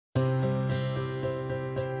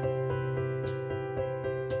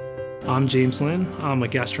I'm James Lynn. I'm a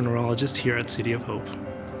gastroenterologist here at City of Hope.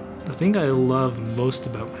 The thing I love most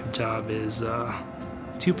about my job is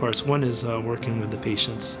two parts. One is working with the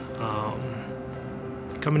patients.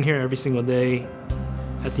 Coming here every single day,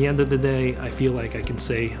 at the end of the day, I feel like I can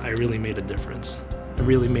say I really made a difference. I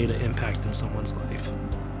really made an impact in someone's life.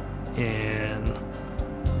 And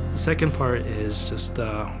the second part is just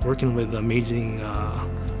working with an amazing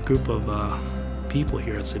group of people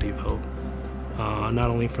here at City of Hope. Not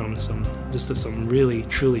only from some really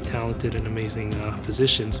truly talented and amazing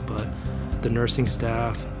physicians, but the nursing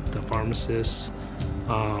staff, the pharmacists,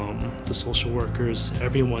 the social workers.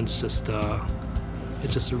 Everyone's just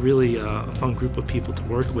it's just a really fun group of people to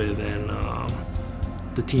work with, and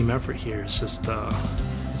the team effort here is just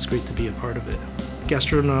it's great to be a part of it.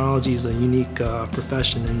 Gastroenterology is a unique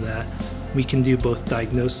profession in that we can do both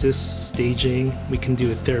diagnosis, staging, we can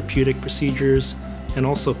do therapeutic procedures, and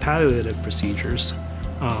also palliative procedures.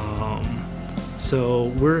 So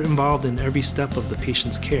we're involved in every step of the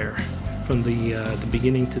patient's care, from the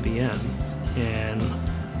beginning to the end. And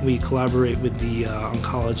we collaborate with the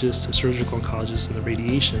oncologists, the surgical oncologists, and the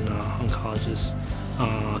radiation oncologists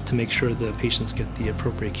to make sure the patients get the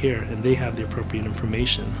appropriate care and they have the appropriate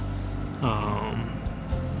information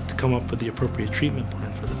to come up with the appropriate treatment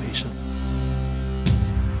plan for the patient.